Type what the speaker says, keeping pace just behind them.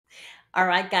All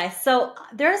right, guys. So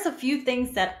there's a few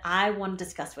things that I want to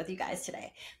discuss with you guys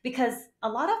today because a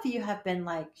lot of you have been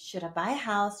like, should I buy a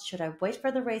house? Should I wait for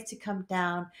the rates to come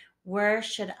down? Where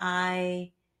should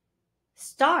I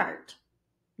start?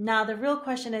 Now, the real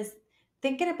question is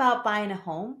thinking about buying a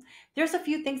home, there's a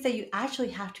few things that you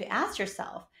actually have to ask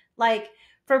yourself. Like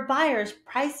for buyers,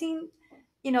 pricing,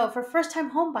 for first time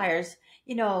home buyers,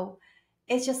 you know,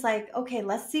 it's just like, okay,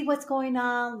 let's see what's going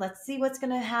on. Let's see what's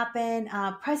going to happen.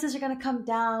 Prices are going to come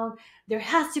down. There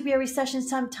has to be a recession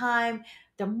sometime.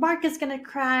 The market's going to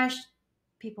crash.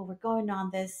 People were going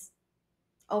on this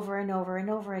over and over and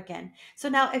over again. So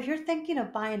now, if you're thinking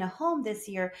of buying a home this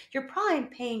year, you're probably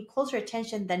paying closer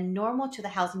attention than normal to the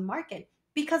housing market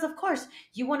because, of course,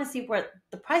 you want to see what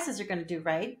the prices are going to do,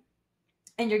 right?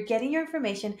 And you're getting your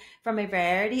information from a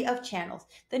variety of channels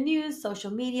the news,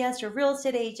 social media, your real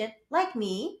estate agent, like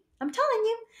me. I'm telling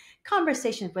you,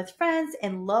 conversations with friends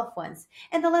and loved ones.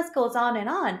 And the list goes on and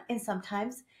on. And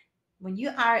sometimes when you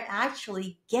are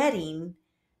actually getting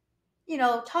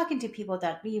talking to people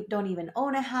that you don't even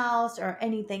own a house or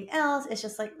anything else, it's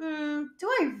just like, do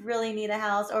I really need a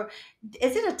house? Or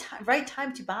is it a right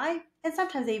time to buy? And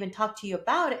sometimes they even talk to you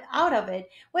about it, out of it,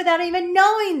 without even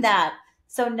knowing that.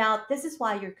 So now this is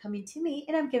why you're coming to me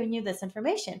and I'm giving you this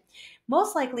information.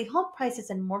 Most likely, home prices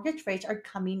and mortgage rates are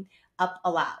coming up a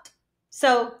lot.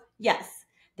 So, yes,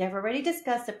 they've already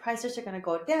discussed the prices are going to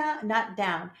go down, not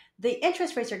down. The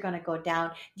interest rates are going to go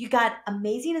down. You got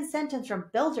amazing incentives from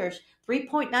builders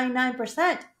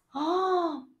 3.99%.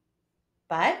 Oh,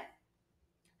 but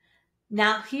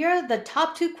now here are the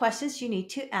top two questions you need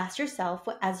to ask yourself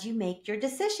as you make your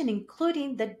decision,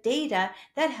 including the data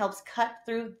that helps cut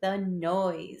through the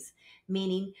noise.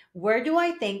 Meaning, where do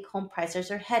I think home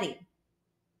prices are heading?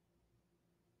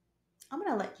 I'm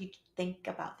going to let you think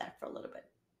about that for a little bit.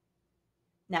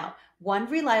 Now, one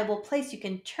reliable place you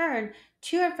can turn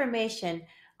to information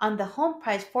on the home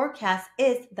price forecast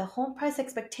is the Home Price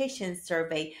Expectations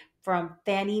Survey from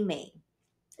Fannie Mae.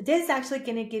 This is actually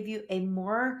going to give you a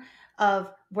more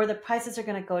of where the prices are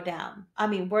going to go down. I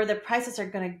mean, where the prices are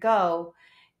going to go.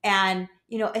 And,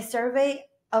 a survey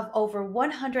of over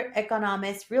 100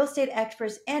 economists, real estate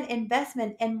experts, and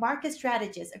investment and market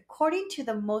strategists. According to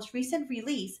the most recent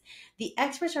release, the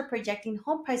experts are projecting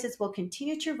home prices will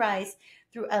continue to rise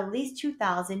through at least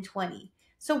 2020.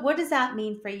 So, what does that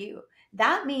mean for you?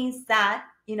 That means that,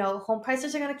 home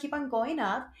prices are going to keep on going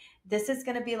up. This is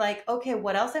going to be like, okay,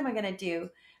 what else am I going to do?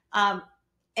 Um,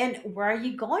 and where are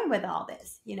you going with all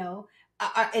this?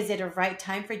 Is it a right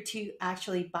time for you to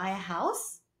actually buy a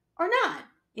house or not?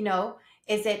 You know,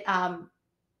 is it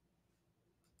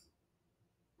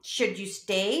should you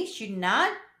stay? Should you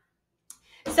not?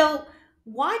 So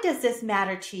why does this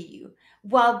matter to you?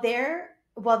 While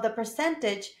the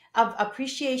percentage of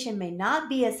appreciation may not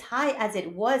be as high as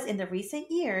it was in the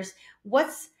recent years,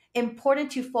 what's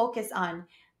important to focus on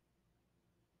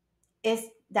is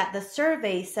that the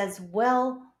survey says,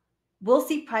 well, we'll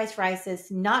see price rises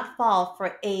not fall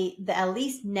for the at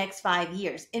least next 5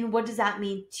 years. And what does that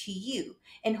mean to you?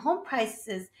 And home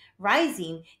prices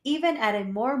rising even at a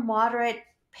more moderate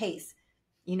pace.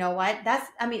 You know what?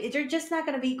 I mean, they're just not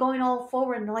going to be going all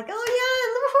forward and like, oh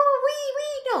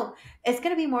yeah, we no. It's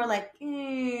going to be more like,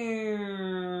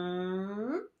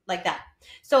 like that.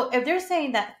 So if they're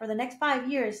saying that for the next 5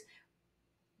 years,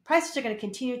 prices are going to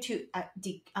continue to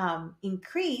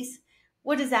increase,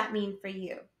 what does that mean for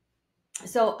you?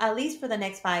 So, at least for the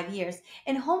next 5 years,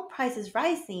 and home prices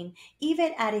rising,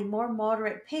 even at a more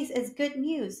moderate pace, is good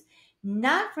news.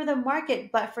 Not for the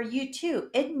market, but for you too.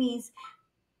 It means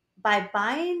by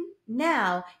buying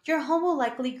now, your home will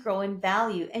likely grow in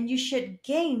value and you should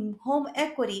gain home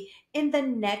equity in the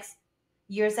next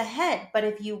years ahead. But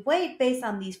if you wait based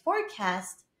on these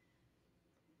forecasts,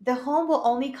 the home will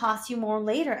only cost you more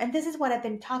later. And this is what I've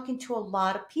been talking to a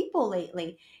lot of people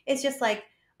lately. It's just like,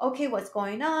 okay, what's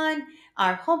going on?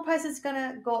 Are home prices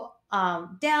gonna go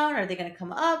down? Are they gonna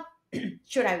come up?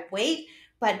 Should I wait?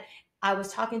 But I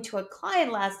was talking to a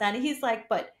client last night and he's like,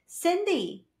 but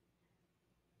Cindy,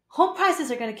 home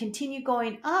prices are gonna continue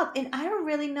going up. And I don't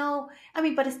really know. I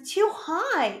mean, but it's too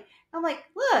high. I'm like,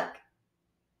 look,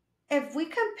 if we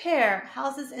compare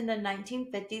houses in the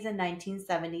 1950s and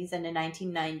 1970s and the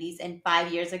 1990s and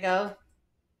 5 years ago,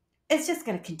 it's just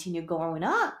going to continue going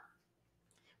up.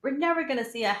 We're never going to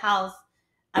see a house,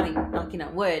 I mean, knocking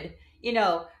on wood,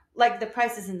 like the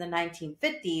prices in the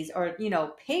 1950s or,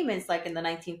 payments like in the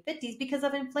 1950s because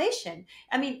of inflation.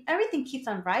 I mean, everything keeps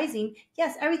on rising.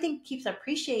 Yes, everything keeps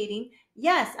appreciating.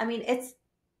 Yes, I mean, it's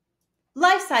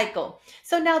life cycle.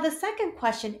 So now the second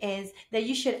question is that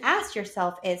you should ask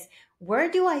yourself is,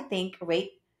 where do I think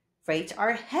rates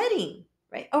are heading,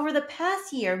 right? Over the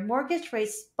past year, mortgage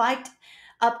rates spiked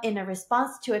up in a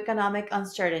response to economic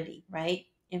uncertainty, right?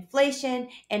 Inflation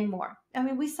and more. I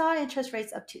mean, we saw interest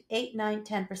rates up to 8, 9,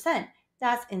 10%.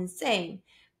 That's insane.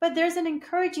 But there's an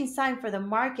encouraging sign for the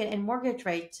market and mortgage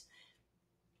rates.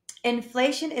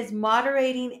 Inflation is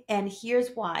moderating, and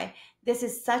here's why. This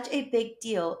is such a big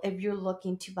deal if you're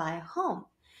looking to buy a home.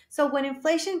 So, when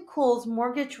inflation cools,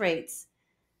 mortgage rates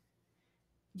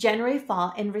generally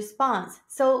fall in response.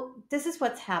 So, this is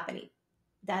what's happening.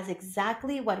 That's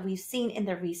exactly what we've seen in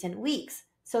the recent weeks.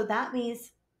 So, that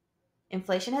means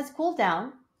inflation has cooled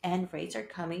down and rates are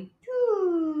coming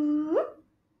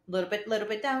little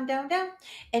bit down, down, down.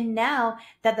 And now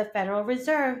that the Federal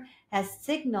Reserve has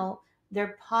signaled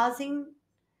they're pausing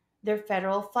their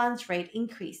federal funds rate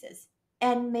increases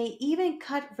and may even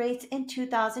cut rates in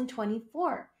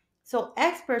 2024. So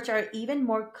experts are even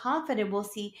more confident we'll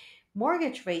see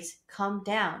mortgage rates come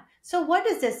down. So what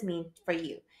does this mean for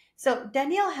you? So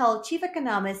Danielle Held, chief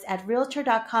economist at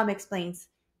realtor.com explains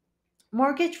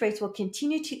mortgage rates will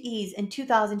continue to ease in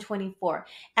 2024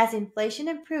 as inflation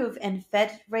improves and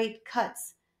Fed rate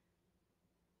cuts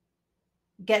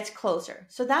gets closer.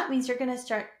 So that means you're going to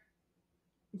start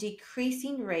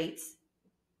decreasing rates.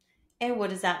 And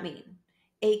what does that mean?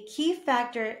 A key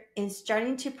factor in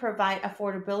starting to provide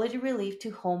affordability relief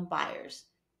to home buyers.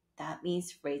 That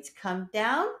means rates come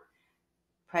down,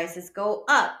 prices go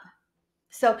up.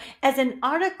 So, as an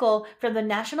article from the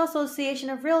National Association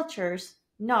of Realtors,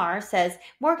 NAR, says,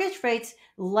 mortgage rates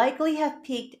likely have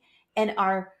peaked and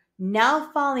are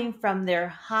now falling from their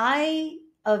high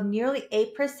of nearly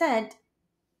 8%.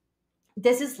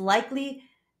 This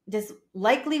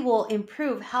likely will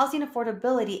improve housing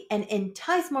affordability and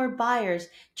entice more buyers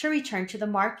to return to the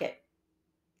market.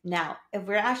 Now, if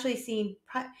we're actually seeing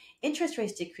interest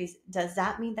rates decrease, does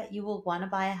that mean that you will want to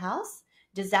buy a house?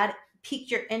 Does that pique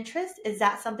your interest? Is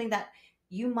that something that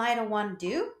you might want to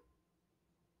do?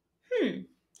 Hmm.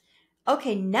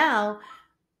 Okay, now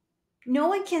no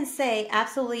one can say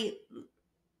absolutely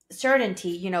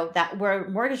certainty, that where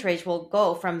mortgage rates will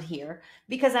go from here.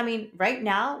 Because I mean, right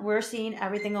now we're seeing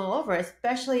everything all over,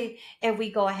 especially if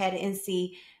we go ahead and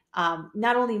see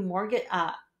not only mortgage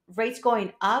rates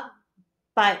going up,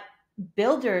 but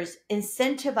builders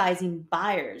incentivizing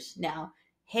buyers now.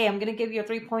 Hey, I'm going to give you a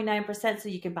 3.9% so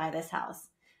you can buy this house.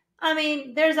 I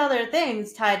mean, there's other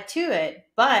things tied to it,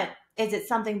 but is it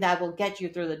something that will get you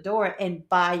through the door and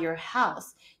buy your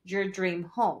house, your dream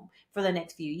home for the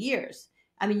next few years?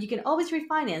 I mean, you can always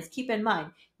refinance. Keep in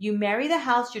mind, you marry the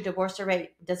house, you divorce the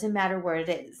rate, doesn't matter where it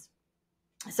is.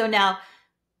 So now,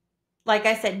 like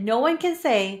I said, no one can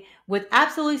say with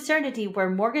absolute certainty where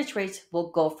mortgage rates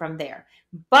will go from there.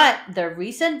 But the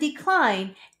recent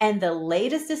decline and the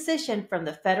latest decision from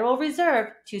the Federal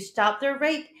Reserve to stop their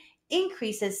rate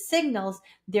increases signals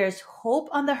there's hope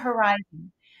on the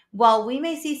horizon. While we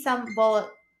may see some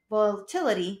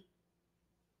volatility,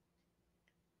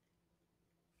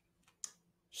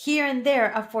 here and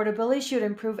there, affordability should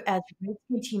improve as rates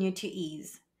continue to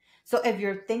ease. So, if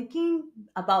you're thinking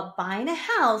about buying a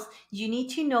house, you need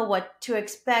to know what to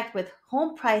expect with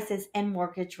home prices and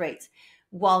mortgage rates.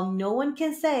 While no one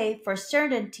can say for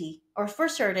certainty or for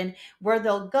certain where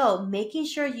they'll go, making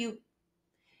sure you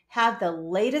have the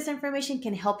latest information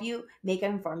can help you make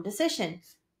an informed decision.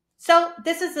 So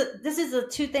this is the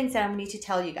two things that I need to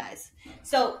tell you guys.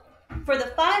 So for the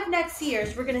 5 next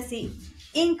years, we're going to see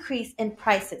increase in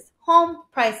prices, home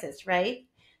prices, right?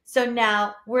 So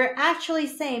now we're actually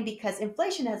saying because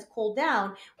inflation has cooled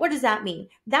down, what does that mean?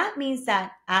 That means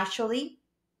that actually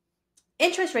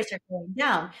interest rates are going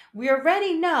down. We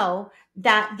already know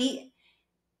that the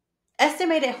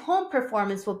estimated home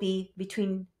performance will be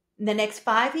between the next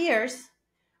 5 years.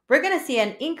 We're going to see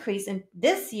an increase in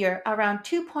this year around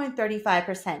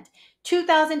 2.35%,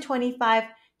 2025,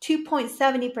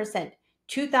 2.70%,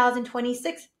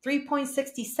 2026,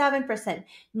 3.67%,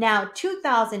 now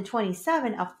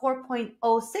 2027, a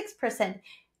 4.06%,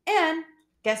 and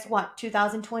guess what?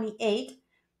 2028,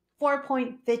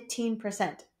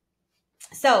 4.15%.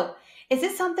 So, is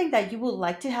this something that you would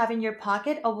like to have in your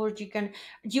pocket, or do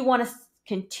you want to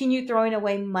continue throwing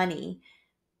away money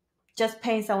just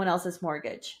paying someone else's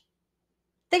mortgage?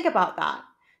 Think about that.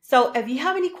 So, if you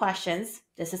have any questions,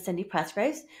 this is Cindy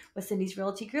Presgraves with Cindy's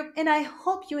Realty Group, and I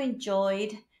hope you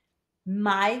enjoyed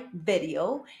my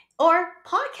video or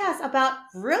podcast about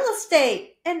real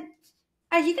estate. And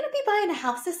are you going to be buying a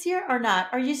house this year or not?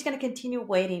 Or are you just going to continue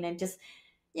waiting and just,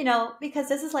 because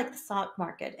this is like the stock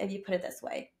market, if you put it this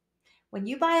way. When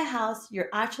you buy a house, you're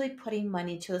actually putting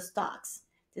money into the stocks.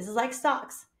 This is like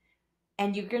stocks,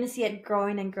 and you're going to see it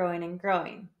growing and growing and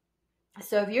growing.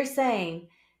 So if you're saying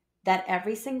that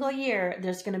every single year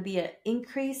there's going to be an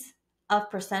increase of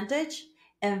percentage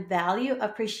and value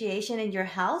appreciation in your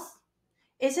house,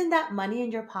 isn't that money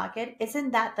in your pocket?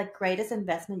 Isn't that the greatest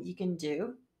investment you can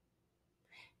do?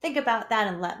 Think about that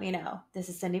and let me know. This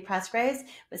is Cindy Presgraves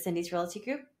with Cindy's Realty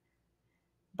Group.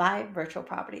 Buy virtual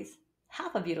properties.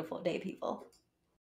 Have a beautiful day, people.